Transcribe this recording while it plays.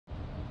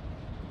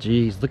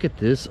Geez, look at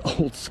this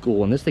old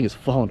school, and this thing is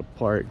falling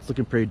apart. It's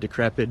looking pretty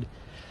decrepit.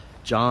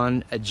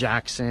 John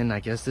Jackson, I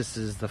guess this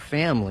is the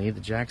family, the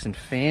Jackson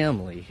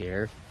family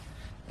here.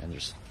 And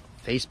there's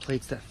face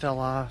plates that fell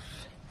off.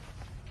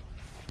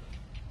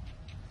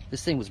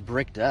 This thing was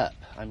bricked up.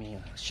 I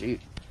mean,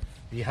 shoot.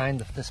 Behind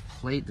this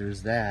plate,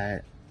 there's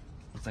that.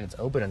 Looks like it's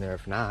open in there.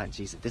 If not,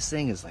 jeez, this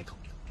thing is like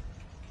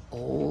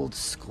old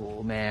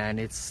school, man.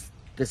 This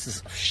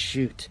is,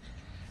 shoot.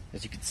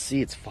 As you can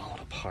see, it's falling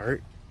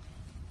apart.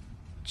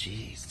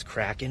 Jeez, it's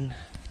cracking.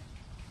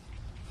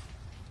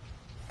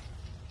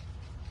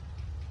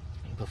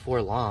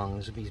 Before long,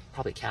 there's gonna be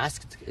probably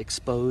caskets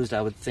exposed,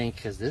 I would think,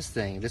 because this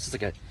is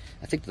like a,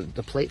 I think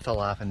the plate fell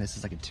off, and this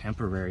is like a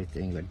temporary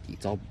thing, but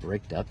it's all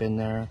bricked up in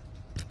there.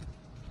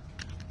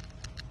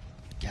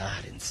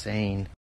 God, insane.